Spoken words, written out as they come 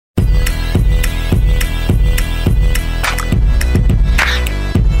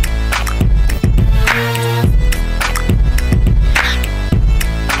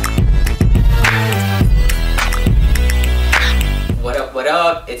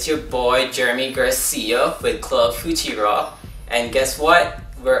it's your boy Jeremy Garcia with Club F.U.C.I. And guess what?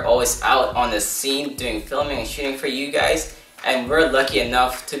 We're always out on the scene doing filming and shooting for you guys. And we're lucky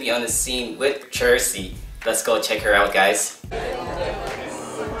enough to be on the scene with Chersea. Let's go check her out, guys.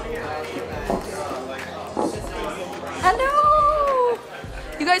 Hello!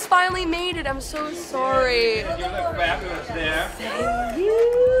 You guys finally made it. I'm so sorry. You look fabulous there. Thank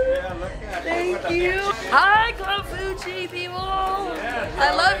you. Yeah, look at Thank you. Hi, Club F.U.C.I people.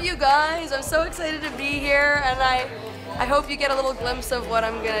 I love you guys. I'm so excited to be here, and I hope you get a little glimpse of what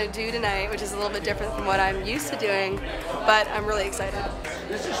I'm gonna do tonight, which is a little bit different from what I'm used to doing, but I'm really excited.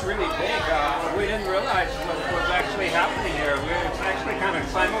 This is really big. We didn't realize what was actually happening here. It's actually kind of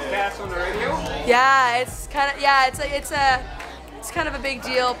simulcast on the radio. Yeah, it's kind of it's kind of a big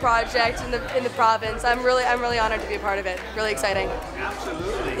deal project in the province. I'm really honored to be a part of it. Really exciting.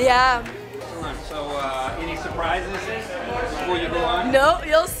 Absolutely. Yeah. Excellent. So, any surprises before you go on? No,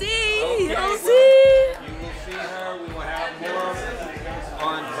 you'll see. Okay, You'll see. You will see her. We will have more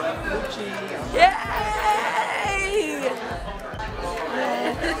on F.U.C.I. Yay!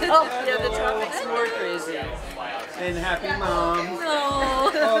 Oh, Yeah, the topic's more crazy. And happy mom.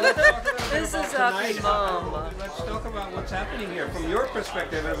 no. Oh, let's talk a little bit This about is happy tonight. mom. Let's talk about what's happening here from your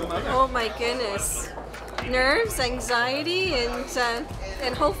perspective as a mother. Oh my goodness. Nerves, anxiety,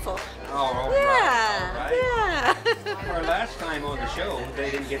 and hopeful. Oh, Yeah, right. yeah. Our last time on the show, they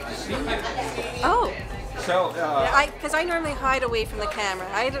didn't get to see you. Oh, So, because I normally hide away from the camera.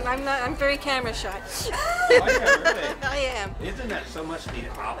 I'm very camera shy. oh, yeah, really? I am. Isn't that so much the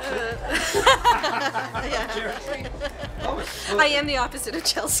opposite? Yeah. Seriously? Oh, it's I am the opposite of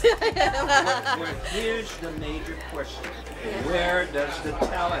Chelsea. I am. Well, here's the major question. Where does the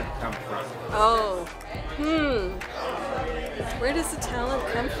talent come from? Oh, where does the talent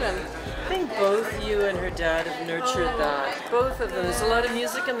come from? I think both you and her dad have nurtured that. Both of them. There's a lot of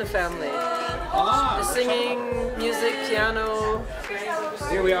music in the family. The singing, music, piano.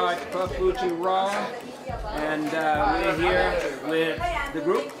 Here we are at Club F.U.C.I. and we're here with the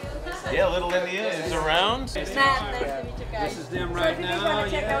group. Yeah, Little India is around. This is them right now.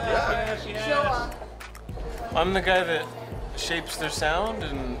 Yes. I'm the guy that shapes their sound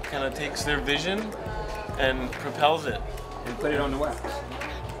and kind of takes their vision and propels it. And put it on the wax.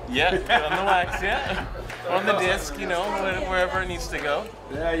 Yeah, put it on the wax, yeah. On the disc, you know, wherever it needs to go.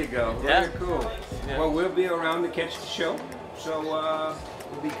 There you go. Yeah. Very cool. Yeah. Well, we'll be around to catch the show, so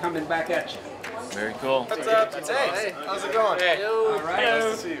we'll be coming back at you. Very cool. What's up? Hey, how's it going? Hey. All right. Nice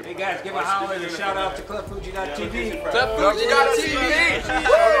to see you. Hey guys, give a holler and a shout out to ClubF.TV. F.U.C.I.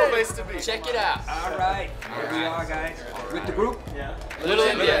 Place to be. Check it out. All right. Here we are, guys, with the group. Yeah. Little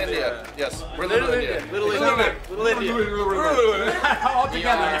India. Yes, we're Little India. Little India. All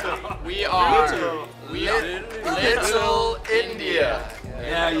together. We are Little India.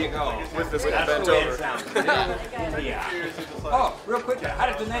 There you go. With this That's the way it sounds. Little India. Oh, real quick, how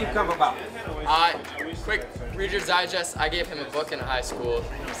did the name come about? Quick Reader's Digest, I gave him a book in high school.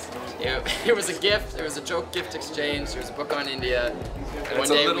 It was a gift, it was a joke gift exchange, it was a book on India. And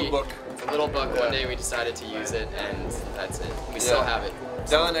It's a little book. It's a little book. Yeah. One day we decided to use it, and that's it. We still have it.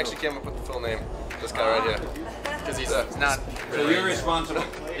 Dylan actually came up with the full name. This guy right here. Because he's not So you're responsible.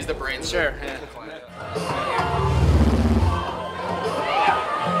 he's the brains. Sure.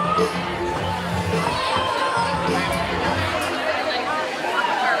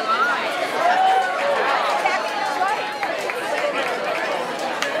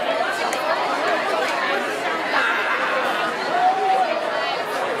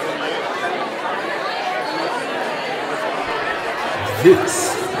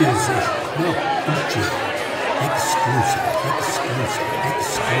 This is a Club F.U.C.I. exclusive.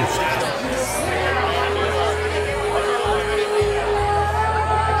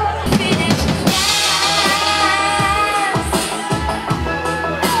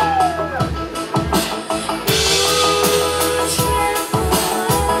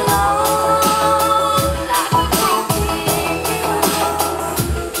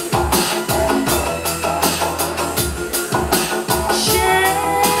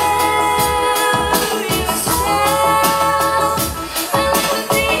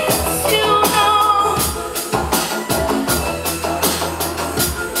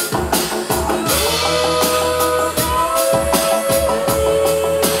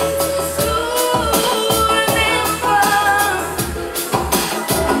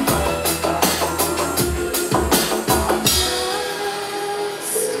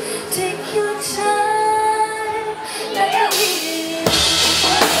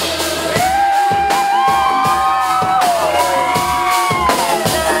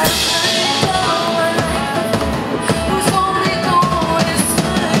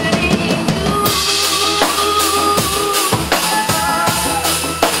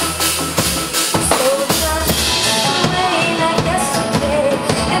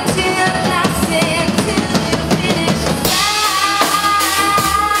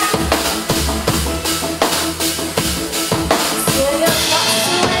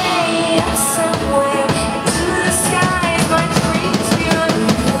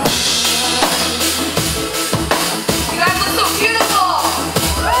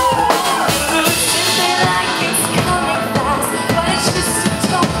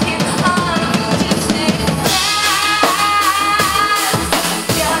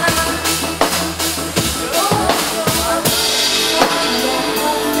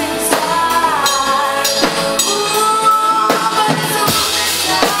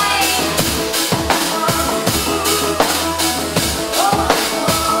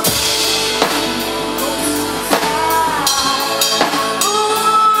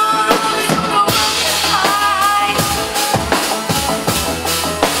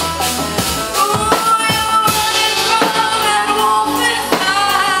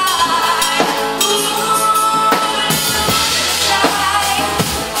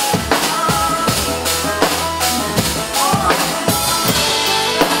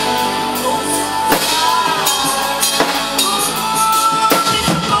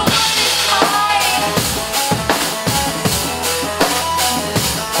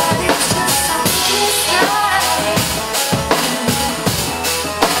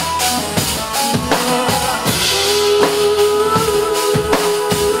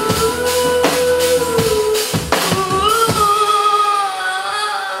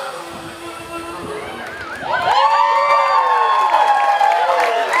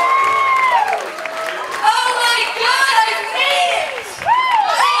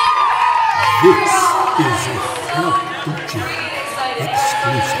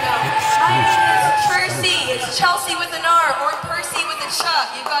 Chersea, it's Chelsea with an R or Percy with a Ch.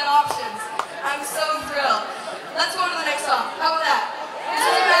 You've got options. I'm so thrilled. Let's go to the next song. How about that? This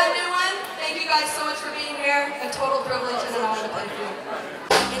is a brand new one. Thank you guys so much for being here. A total privilege and an honor to play for you.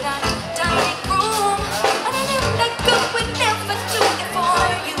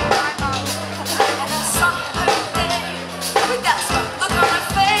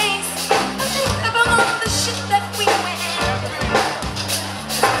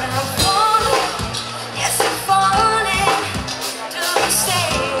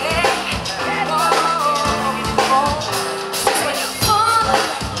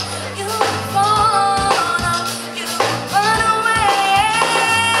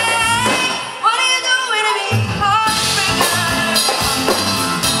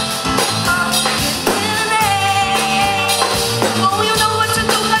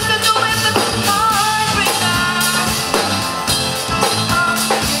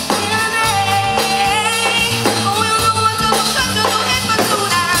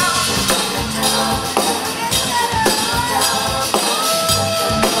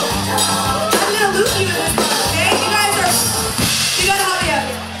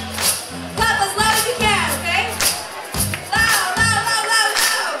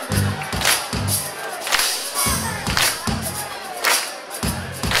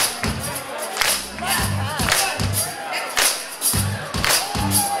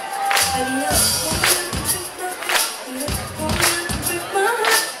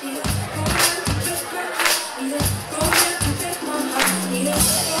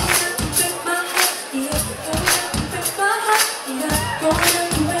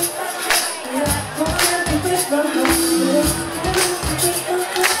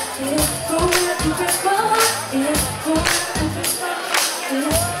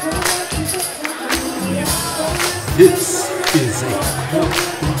 This is a Club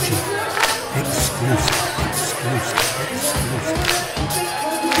Fuji exclusive.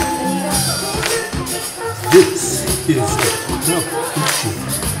 This is a Club Fuji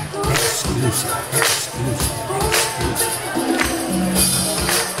exclusive.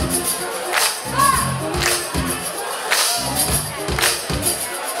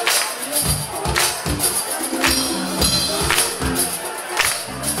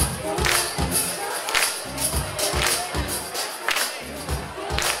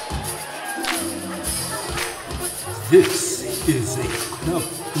 This is a Club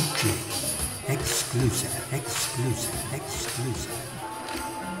Fuji exclusive.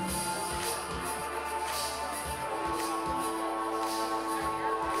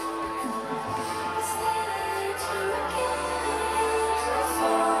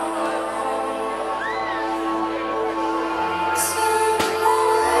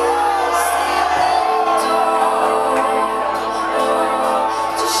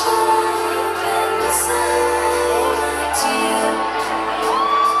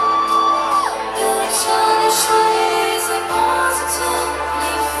 Positive.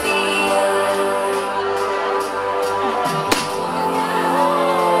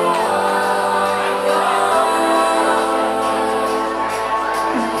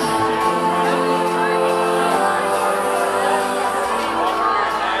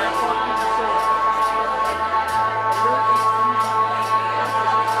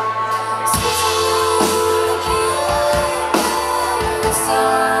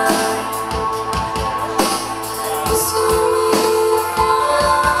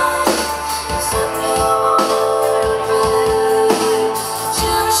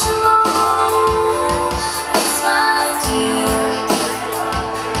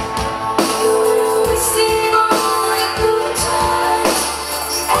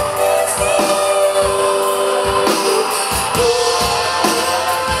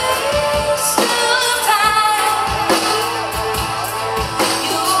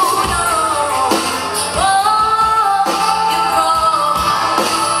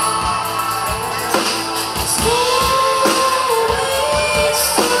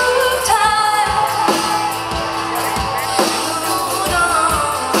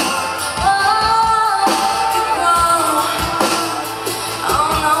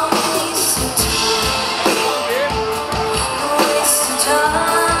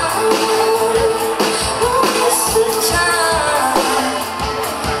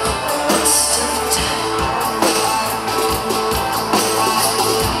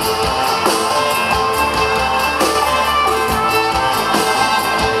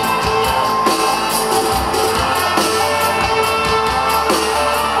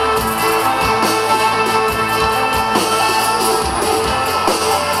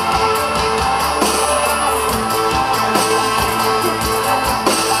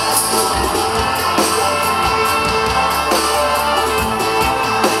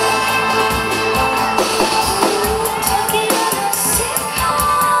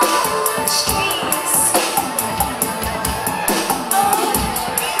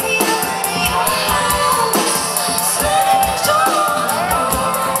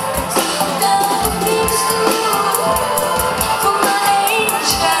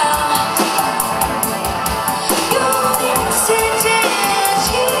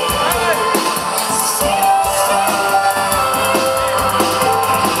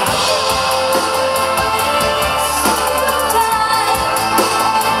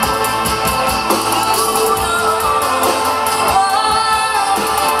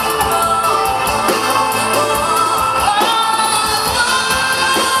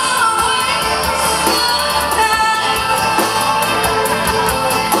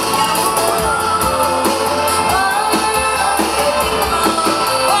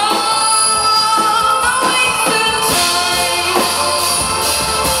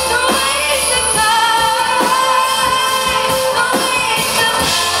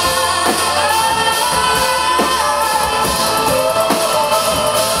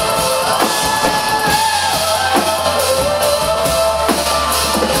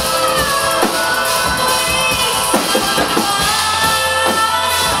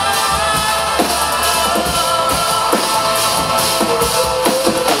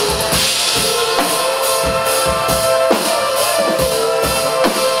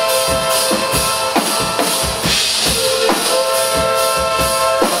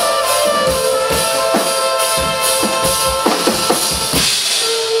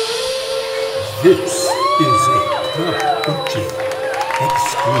 This is a Club F.U.C.I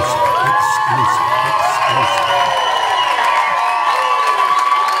exclusive.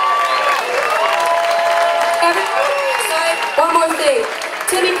 One more thing.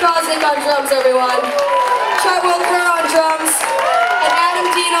 Timmy Krosnick on drums, everyone. Chartwell Kerr on drums. And Adam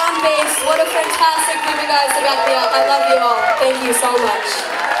Dean on bass. What a fantastic group of guys to back me up. I love you all. Thank you so much.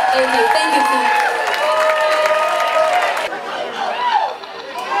 Thank you. Thank you, Pete.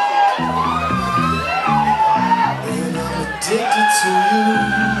 Addicted to you,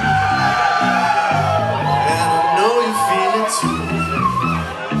 and I know you feel it too.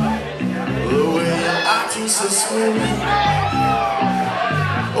 The way you're acting so smooth.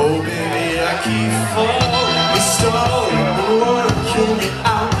 Oh baby, I keep falling, stalling, working it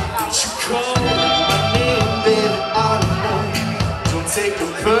out. But you call my name, baby, I don't know. Don't take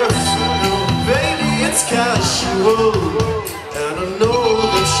it personal, baby, it's casual. And I know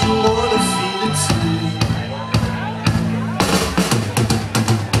that you wanna feel it too.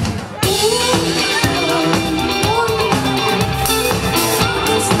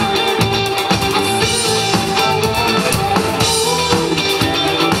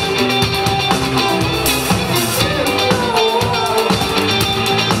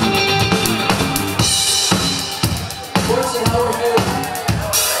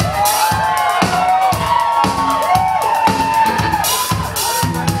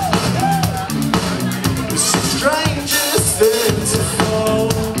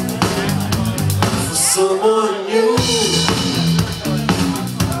 Someone new,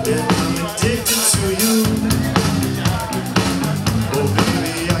 and I'm addicted to you. Oh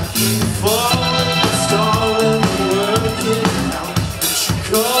baby, I keep falling, stalling, working out. But you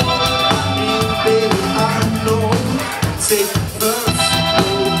call me, baby, I know. Take it first,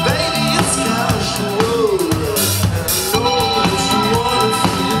 oh baby, it's casual. And I know that you wanna feel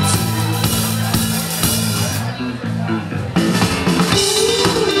it too.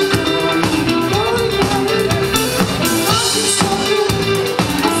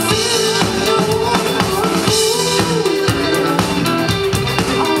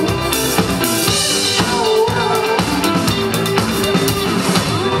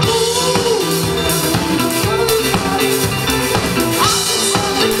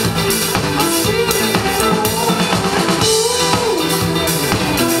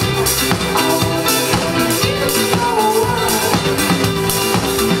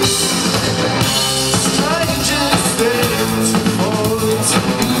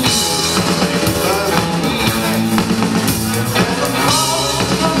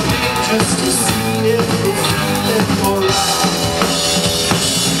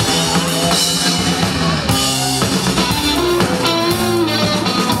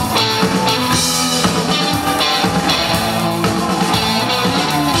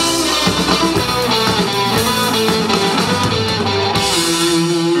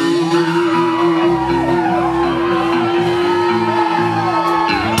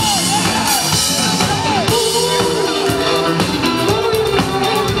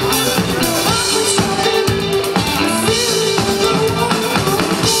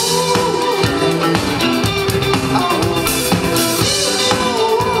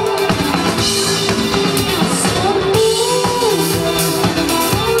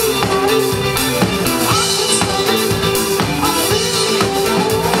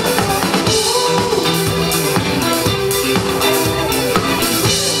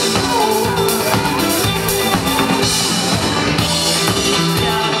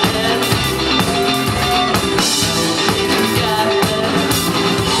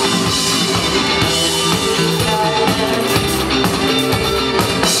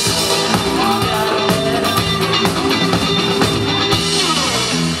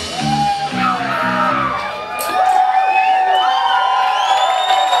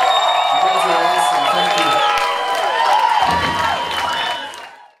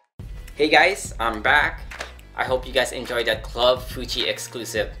 Hey guys, I'm back. I hope you guys enjoyed that Club F.U.C.I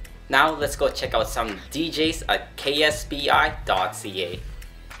exclusive. Now let's go check out some DJs at KSBI.ca.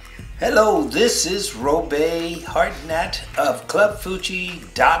 Hello, this is Robey Hartnett of Club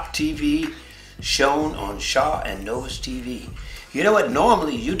F.U.C.I.TV, shown on Shaw and Novus TV. You know what,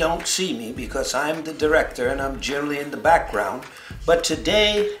 normally you don't see me because I'm the director and I'm generally in the background, but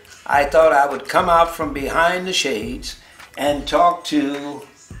today I thought I would come out from behind the shades and talk to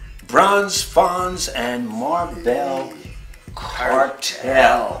Bronze Fonz Marbal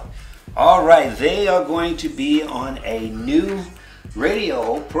Cartel. All right, they are going to be on a new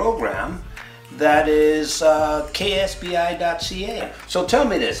radio program that is KSBI.ca. So tell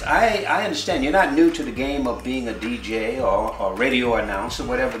me this, I understand you're not new to the game of being a DJ or radio announcer,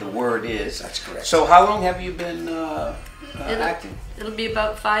 whatever the word is. That's correct. So how long have you been acting? It'll be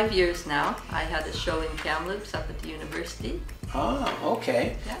about 5 years now. I had a show in Kamloops up at the university. Oh,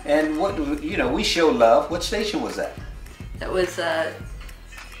 okay. Yeah. And what, we show love. What station was that? That was, it's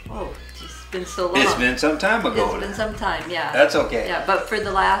been so long. It's been some time ago. It's been some time, yeah. That's okay. Yeah, but for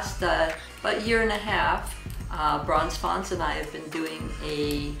the last about year and a half, Bronze Fonz and I have been doing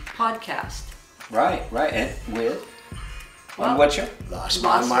a podcast. Right. And with? On what show? Lost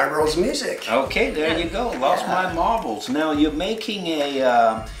My Marbles Music. Okay, there you go. Lost My Marbles. Now you're making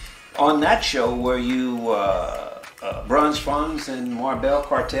a on that show where you Bronze Fonz and Marbal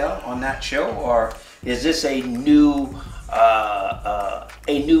Cartel on that show, or is this a new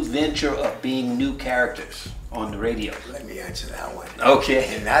venture of being new characters on the radio? Let me answer that one.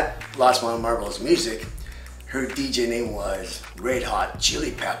 Okay. In that Lost My Marbles Music, her DJ name was Red Hot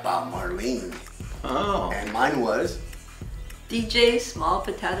Chili Pepper Marlene. Oh. And mine was DJ Small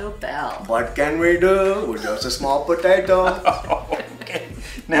Potato Bell. What can we do with just a small potato? Okay.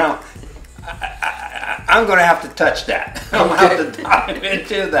 Now, I'm going to have to touch that. I'm going to have to dive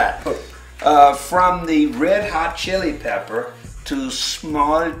into that. From the Red Hot Chili Pepper to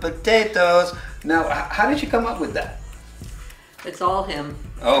small potatoes. Now, how did you come up with that? It's all him.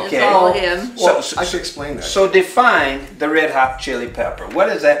 Okay. It's all him. Well, I should explain that. So define the Red Hot Chili Pepper. What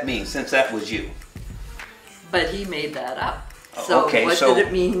does that mean, since that was you? But he made that up. So okay, what did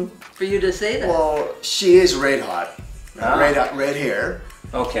it mean for you to say that? Well, she is red hot. Red hot, red hair.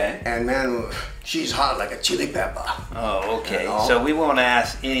 Okay. And man, she's hot like a chili pepper. Oh, okay. So we won't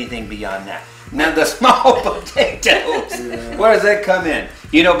ask anything beyond that. Now the small potatoes, where does that come in?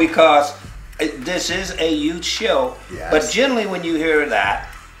 Because this is a youth show, but generally when you hear that,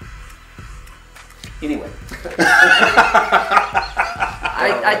 anyway.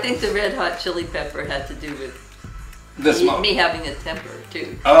 I think the Red Hot Chili Pepper had to do with me having a temper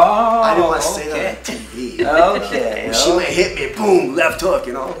too. Oh, I didn't want to say that on TV. Okay. She might hit me, boom, left hook,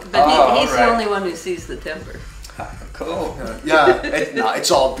 But he's the only one who sees the temper. Cool.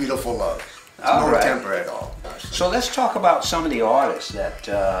 It's all beautiful love. No temper at all. So let's talk about some of the artists that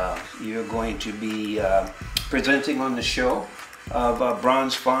you're going to be presenting on the show of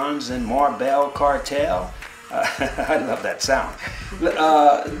Bronze Fonz and Marbal Cartel. I love that sound.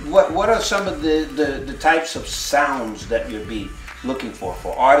 What are some of the types of sounds that you'll be looking for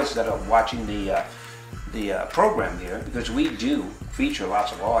artists that are watching the program here? Because we do feature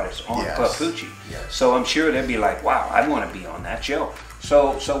lots of artists on Club F.U.C.I. So I'm sure they'll be like, wow, I want to be on that show.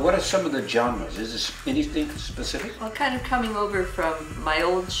 So what are some of the genres? Is this anything specific? Well, kind of coming over from my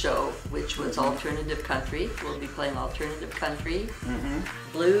old show, which was alternative country. We'll be playing alternative country,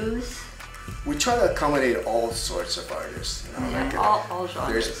 blues. We try to accommodate all sorts of artists. All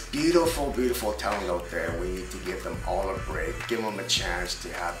genres. There's beautiful, beautiful talent out there. We need to give them all a break, give them a chance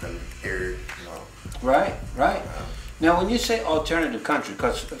to have them aired. Right. Now, when you say alternative country,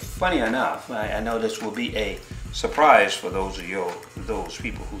 because funny enough, I know this will be a surprise for those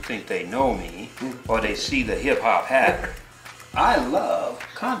people who think they know me or they see the hip hop hat. I love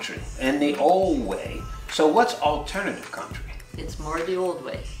country in the old way. So what's alternative country? It's more the old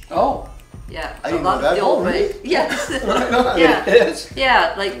way. Oh. Yeah. I didn't know that. The old way. Yes. It is.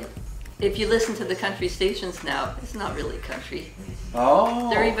 Yeah, like if you listen to the country stations now, it's not really country. Oh.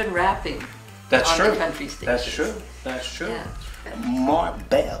 They're even rapping. That's on true. The country stations. That's true. Yeah.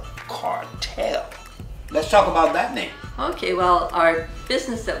 Marbal Cartel. Let's talk about that name. Okay, well, our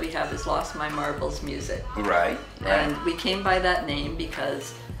business that we have is Lost My Marbles Music. Right. And we came by that name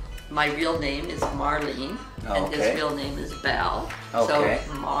because my real name is Marlene, and his real name is Bal. Okay.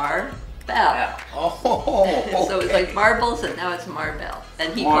 So Marbal. Oh, okay. So it's like marbles, and now it's Marbal.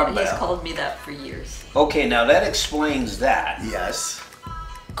 And he's called me that for years. Okay, now that explains that. Yes.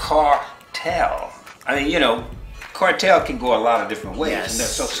 Cartel. I mean, cartel can go a lot of different ways.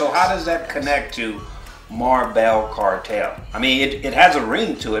 Yes. So how does that connect to Marbal Cartel? I mean, it has a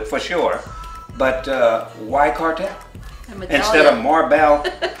ring to it for sure, but why cartel? Instead of Marbal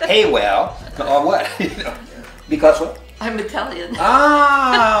Haywell or what? Because what? I'm Italian.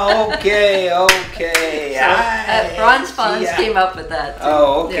 Ah, okay. So Bronze Fonz came up with that too.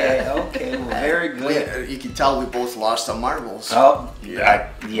 Oh, okay, okay. Well, very good. You can tell we both lost some marbles. Oh,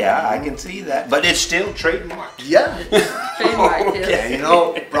 I can see that. But it's still trademarked. Yeah. Trademarked, okay.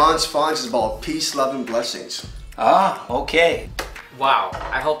 And Bronze Fonz is about peace, love, and blessings. Ah, okay. Wow,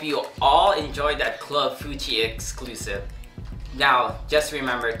 I hope you all enjoyed that Club F.U.C.I exclusive. Now, just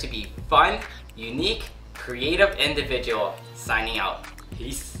remember to be fun, unique, creative individual. Signing out.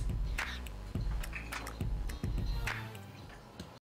 Peace.